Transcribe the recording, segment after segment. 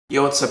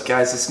Yo, what's up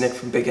guys, it's Nick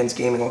from Big Ends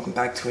Gaming. Welcome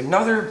back to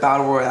another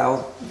Battle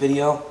Royale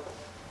video.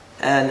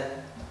 And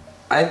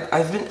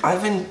I've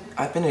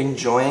been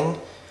enjoying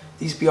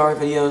these BR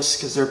videos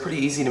because they're pretty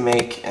easy to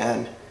make,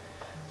 and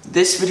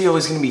this video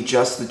is going to be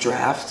just the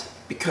draft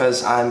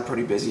because I'm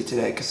pretty busy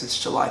today because it's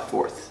July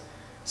 4th.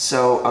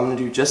 So I'm going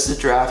to do just the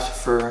draft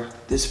for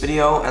this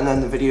video, and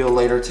then the video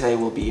later today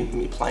will be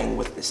me playing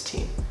with this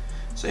team.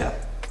 So yeah.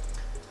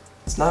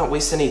 Let's not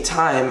waste any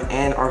time,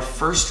 and our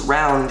first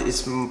round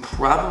is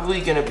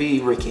probably going to be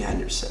Ricky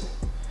Henderson.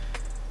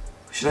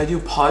 Should I do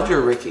Pudge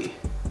or Ricky?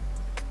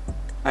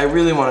 I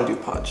really want to do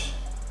Pudge.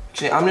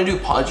 Actually, I'm going to do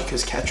Pudge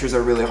because catchers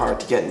are really hard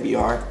to get in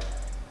BR.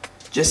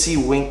 Jesse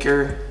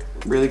Winker,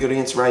 really good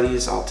against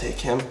righties. I'll take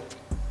him.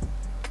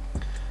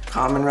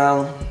 Common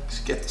round, let's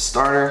get the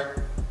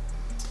starter.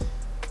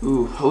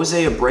 Ooh,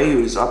 Jose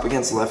Abreu's up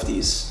against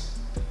lefties.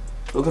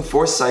 Logan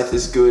Forsythe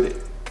is good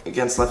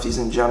against lefties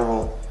in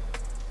general,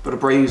 but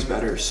Abreu's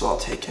better, so I'll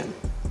take him.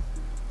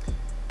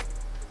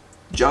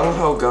 Jung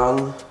Ho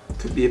Gung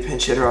could be a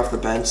pinch hitter off the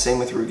bench, same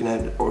with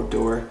Rugned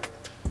Odor.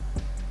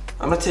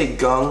 I'm going to take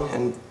Gung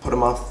and put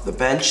him off the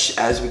bench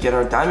as we get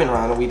our diamond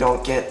round and we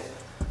don't get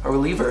a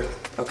reliever,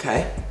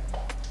 okay?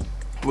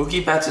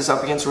 Mookie Betts is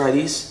up against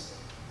righties.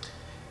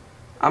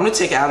 I'm going to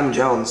take Adam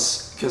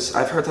Jones because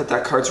I've heard that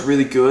that card's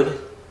really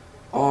good.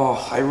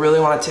 Oh, I really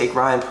want to take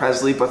Ryan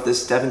Presley, but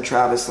this Devin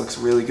Travis looks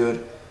really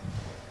good.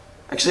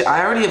 Actually,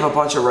 I already have a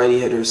bunch of righty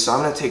hitters, so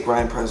I'm going to take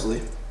Ryan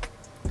Presley.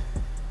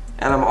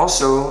 And I'm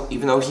also,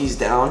 even though he's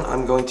down,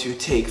 I'm going to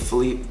take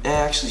Philippe.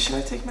 Actually, should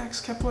I take Max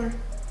Kepler?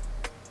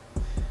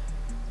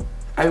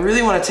 I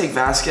really want to take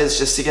Vasquez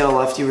just to get a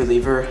lefty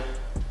reliever.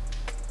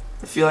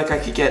 I feel like I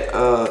could get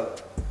a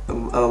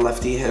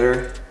lefty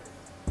hitter.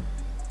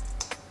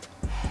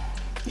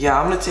 Yeah,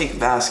 I'm going to take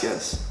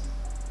Vasquez.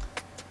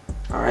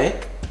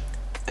 Alright?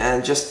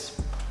 And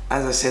just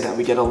as I say that,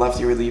 we get a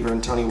lefty reliever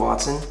in Tony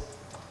Watson.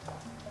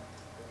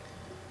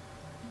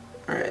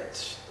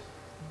 Alright,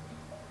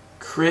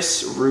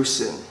 Chris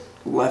Rusin,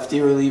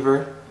 lefty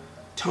reliever.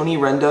 Tony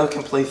Renda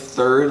can play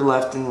third,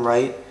 left, and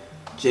right.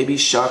 JB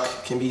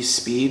Shuck can be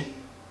speed.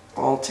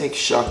 I'll take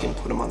Shuck and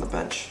put him on the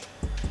bench.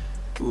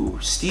 Ooh,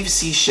 Steve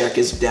Cishek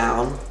is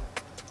down.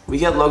 We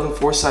get Logan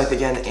Forsythe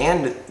again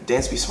and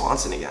Dansby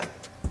Swanson again.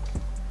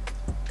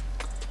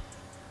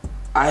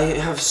 I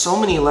have so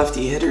many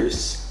lefty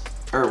hitters,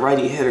 or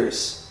righty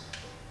hitters,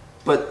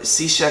 but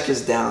Cishek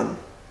is down.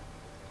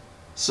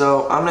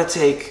 So I'm going to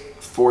take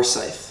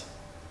Forsythe.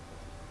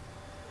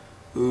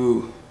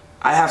 Ooh,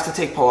 I have to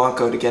take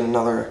Polanco to get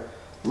another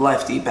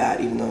lefty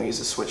bat, even though he's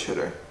a switch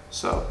hitter.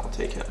 So I'll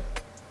take him.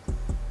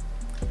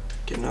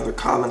 Get another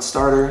common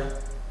starter,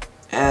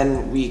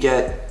 and we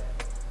get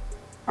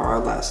our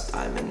last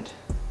diamond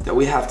that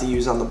we have to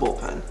use on the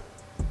bullpen.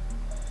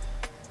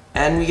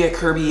 And we get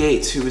Kirby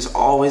Yates, who is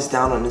always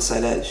down on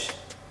inside edge.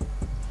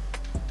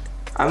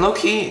 I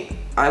low-key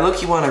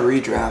want to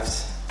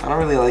redraft. I don't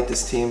really like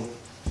this team.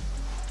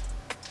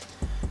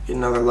 Get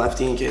another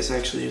lefty in case I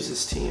actually use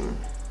this team.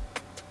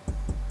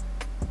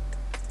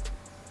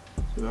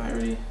 Do I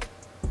already?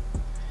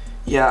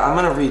 Yeah, I'm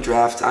gonna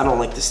redraft. I don't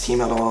like this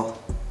team at all.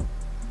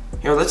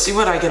 Here, let's see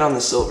what I get on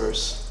the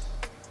silvers.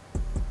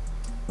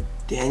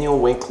 Daniel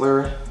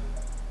Winkler,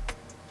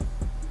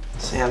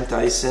 Sam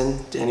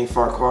Dyson, Danny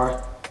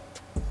Farquhar.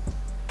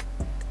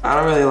 I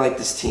don't really like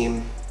this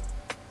team.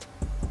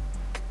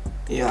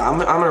 Yeah, I'm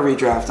gonna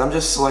redraft. I'm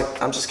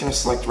just gonna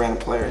select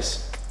random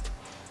players.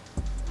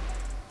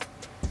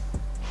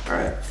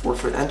 Alright,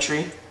 4-foot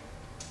entry.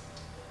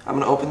 I'm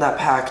gonna open that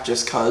pack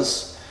just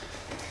cuz.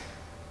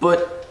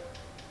 But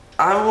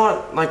I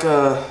want like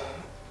a...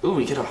 Ooh,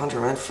 we get a Hunter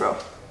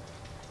Renfroe.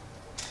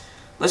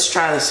 Let's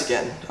try this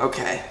again.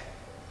 Okay.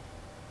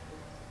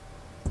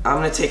 I'm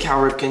gonna take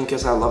Cal Ripken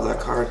because I love that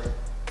card.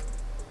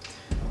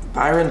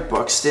 Byron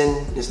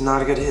Buxton is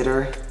not a good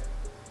hitter.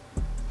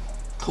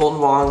 Colton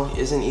Wong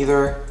isn't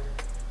either.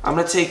 I'm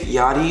gonna take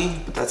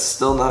Yachty, but that's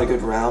still not a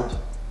good round.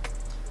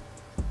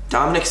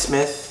 Dominic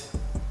Smith.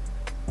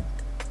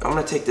 I'm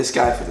going to take this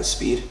guy for the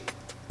speed.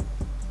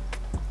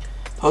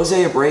 Jose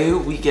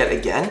Abreu, we get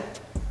again.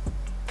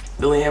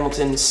 Billy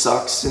Hamilton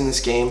sucks in this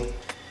game.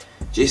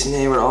 Jason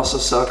Hayward also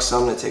sucks, so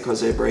I'm going to take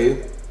Jose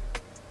Abreu.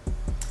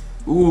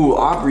 Ooh,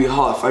 Aubrey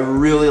Huff. I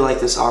really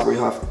like this Aubrey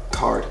Huff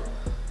card.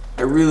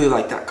 I really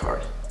like that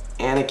card.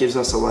 And it gives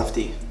us a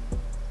lefty.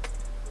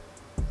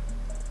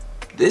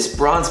 This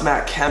bronze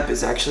Matt Kemp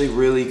is actually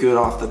really good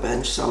off the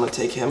bench, so I'm going to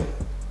take him.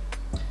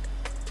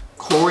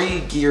 Corey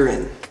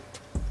Gearin.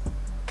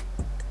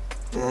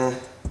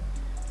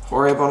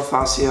 Jorge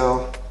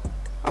Bonifacio.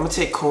 I'm gonna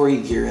take Corey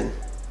Gearin.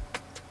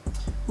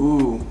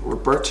 Ooh,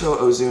 Roberto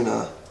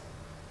Ozuna.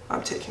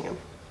 I'm taking him.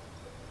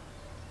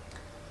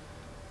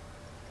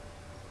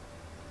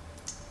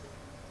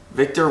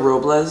 Victor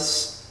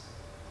Robles.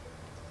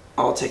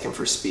 I'll take him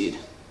for speed.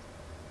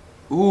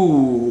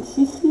 Ooh,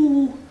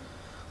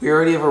 we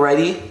already have a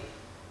righty,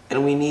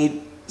 and we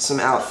need some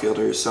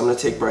outfielders, so I'm gonna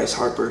take Bryce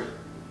Harper.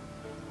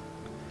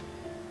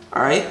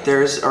 Alright,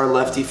 there's our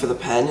lefty for the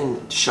pen,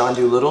 and Sean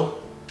Doolittle.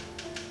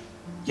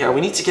 Yeah,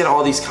 we need to get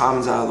all these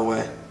commons out of the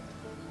way.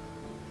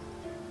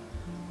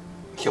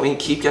 Can we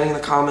keep getting the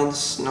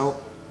commons?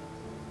 Nope.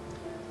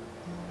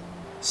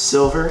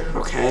 Silver,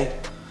 okay.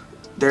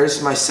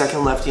 There's my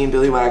second lefty in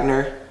Billy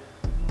Wagner.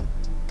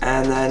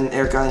 And then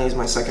Eric Gagne is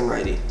my second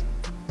righty.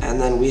 And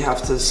then we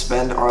have to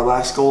spend our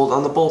last gold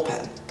on the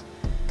bullpen.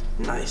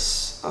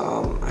 Nice.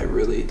 I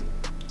really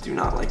do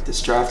not like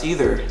this draft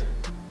either.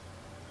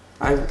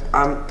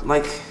 I'm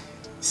like,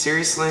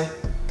 seriously?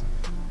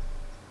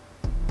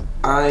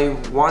 I'm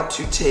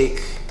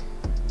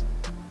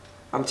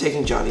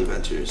taking Johnny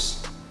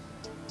Ventures.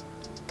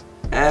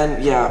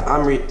 And yeah,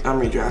 I'm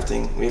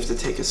redrafting. We have to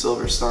take a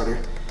silver starter.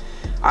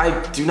 I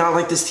do not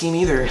like this team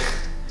either.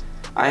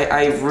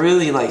 I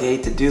really like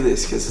hate to do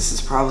this because this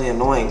is probably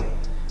annoying,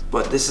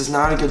 but this is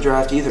not a good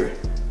draft either.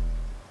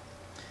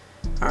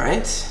 All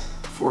right,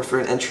 4 for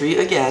an entry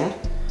again.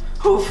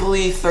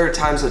 Hopefully third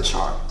time's a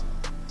charm.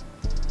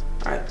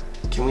 All right,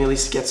 can we at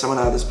least get someone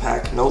out of this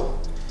pack? Nope.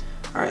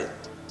 All right,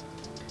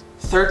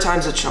 third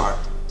time's a charm.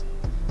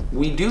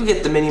 We do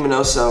get the Mini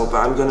Minoso, but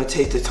I'm gonna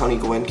take the Tony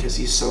Gwynn because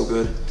he's so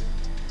good.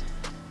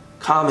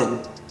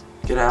 Common,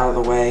 get out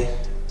of the way.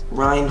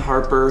 Ryan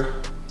Harper,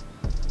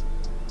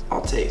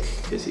 I'll take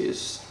because he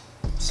is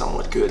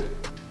somewhat good.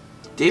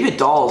 David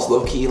Dahl is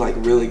low-key like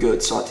really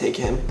good, so I'll take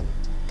him.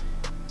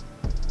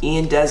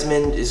 Ian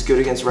Desmond is good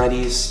against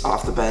righties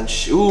off the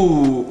bench.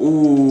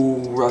 Ooh,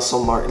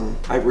 Russell Martin.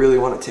 I really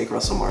want to take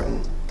Russell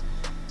Martin.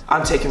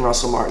 I'm taking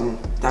Russell Martin.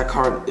 That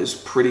card is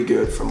pretty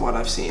good from what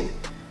I've seen.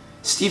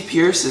 Steve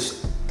Pearce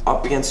is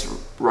up against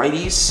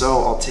righties,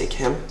 so I'll take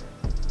him.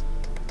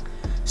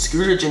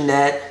 Scooter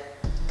Gennett,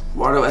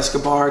 Eduardo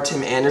Escobar,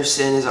 Tim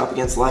Anderson is up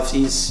against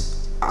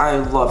lefties. I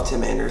love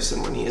Tim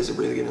Anderson when he is a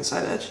really good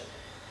inside edge.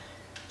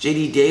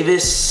 JD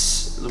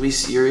Davis,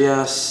 Luis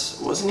Urias,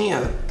 wasn't he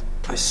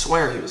I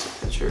swear he was a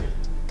pitcher.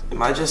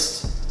 Am I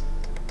just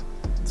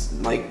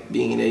like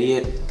being an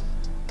idiot?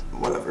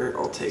 Whatever,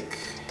 I'll take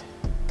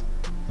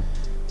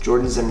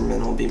Jordan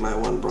Zimmerman will be my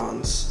 1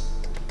 bronze.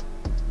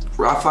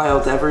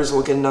 Rafael Devers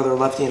will get another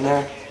lefty in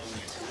there.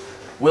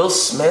 Will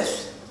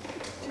Smith,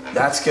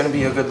 that's gonna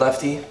be a good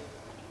lefty.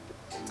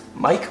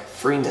 Mike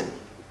Freeman.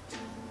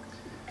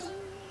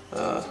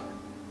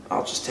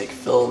 I'll just take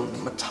Phil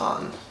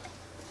Matan.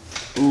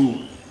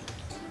 Ooh.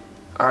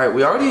 All right,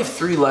 we already have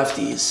 3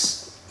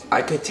 lefties.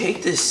 I could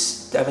take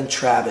this Devin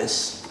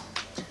Travis,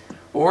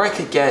 or I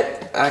could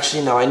get,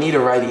 actually no, I need a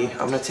righty.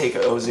 I'm gonna take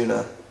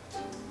Ozuna.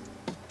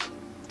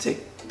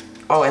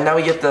 Oh, and now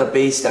we get the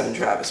base Devin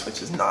Travis,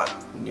 which is not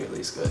nearly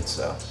as good,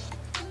 so.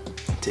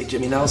 Take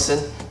Jimmy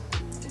Nelson.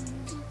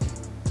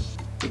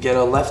 We get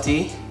a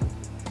lefty,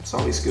 it's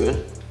always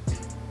good.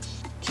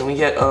 Can we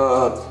get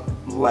a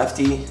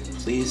lefty,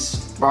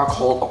 please? Brock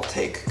Holt, I'll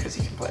take, because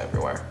he can play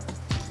everywhere.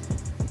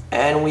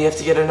 And we have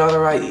to get another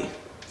righty.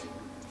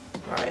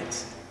 All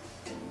right.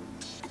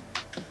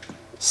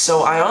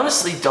 So I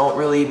honestly don't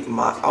really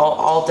mind.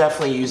 I'll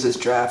definitely use this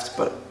draft,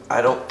 but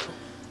I don't,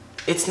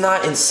 it's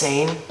not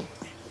insane.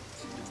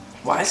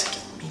 Why is it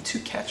giving me 2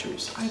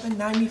 catchers? I have a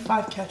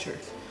 95 catcher.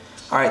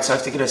 All right, so I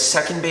have to get a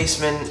second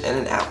baseman and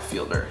an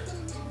outfielder.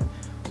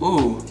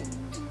 Ooh,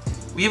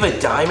 we have a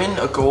diamond,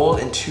 a gold,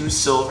 and 2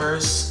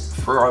 silvers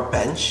for our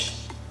bench.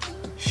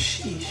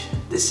 Sheesh,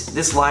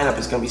 this lineup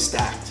is gonna be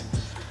stacked.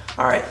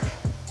 All right,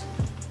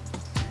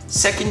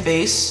 second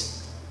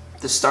base,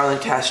 the Starlin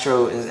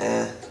Castro is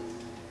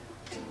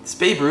This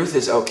Babe Ruth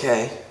is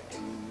okay.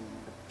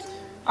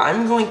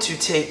 I'm going to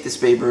take this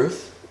Babe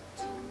Ruth.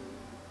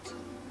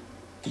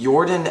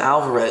 Jordan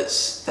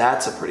Alvarez,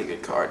 that's a pretty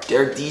good card.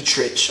 Derek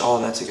Dietrich, oh,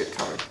 that's a good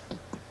card.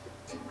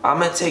 I'm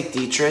gonna take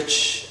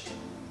Dietrich.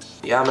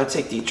 Yeah, I'm gonna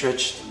take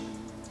Dietrich.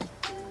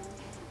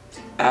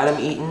 Adam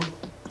Eaton.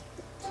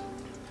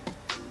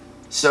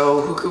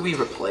 So who could we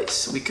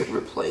replace? We could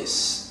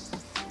replace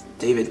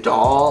David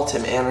Dahl,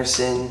 Tim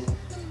Anderson,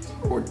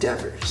 or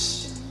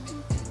Devers.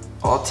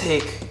 I'll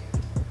take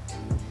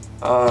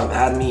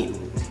Adam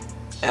Eaton.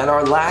 And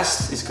our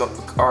last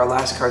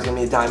card is gonna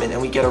be a diamond,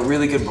 and we get a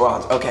really good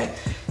bronze. Okay,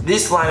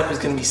 this lineup is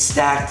gonna be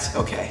stacked.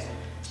 Okay,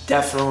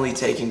 definitely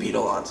taking Pete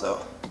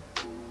Alonso.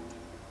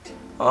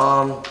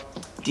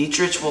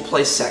 Dietrich will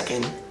play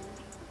second.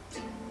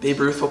 Babe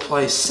Ruth will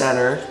play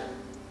center.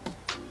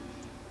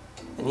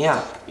 And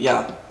yeah,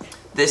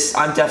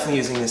 I'm definitely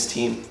using this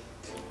team.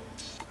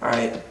 All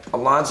right,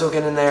 Alonso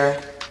get in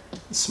there.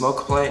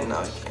 Smoke play?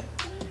 No, he can't.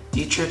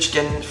 Dietrich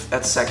getting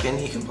at second.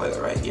 He can play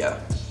the right. Yeah.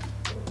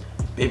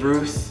 Babe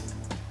Ruth,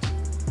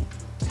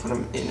 put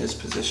him in his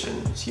position.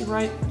 Is he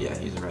right? Yeah,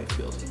 he's a right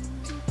field.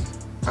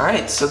 All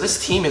right, so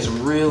this team is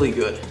really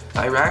good.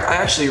 I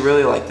actually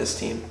really like this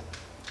team.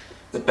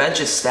 The bench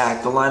is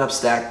stacked, the lineup's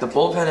stacked. The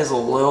bullpen is a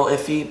little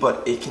iffy,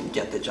 but it can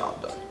get the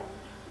job done.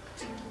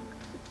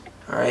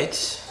 All right.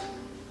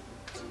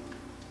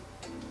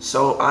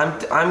 So I'm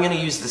gonna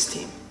use this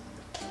team,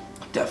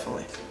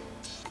 definitely.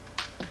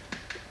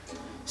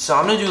 So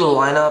I'm gonna do the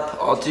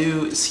lineup.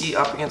 Is he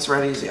up against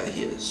righties? Yeah,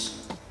 he is.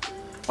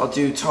 I'll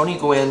do Tony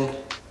Gwynn.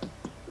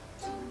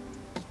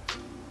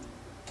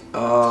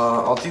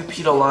 I'll do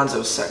Pete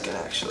Alonso second,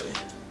 actually.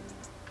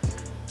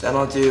 Then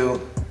I'll do,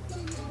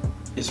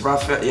 is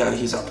Rafael, yeah,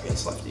 he's up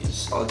against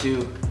lefties. I'll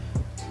do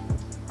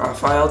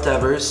Rafael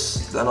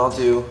Devers, then I'll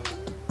do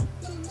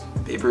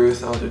Babe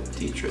Ruth, I'll do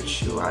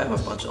Dietrich. Ooh, I have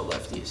a bunch of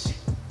lefties.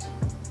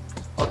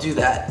 I'll do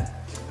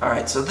that.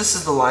 Alright, so this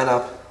is the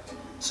lineup.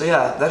 So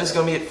yeah, that is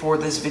going to be it for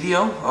this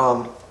video.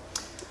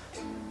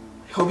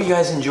 Hope you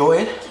guys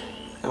enjoyed,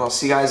 and I'll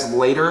see you guys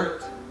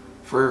later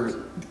for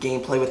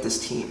gameplay with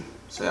this team.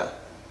 So yeah,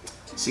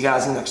 see you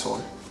guys in the next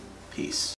one. Peace.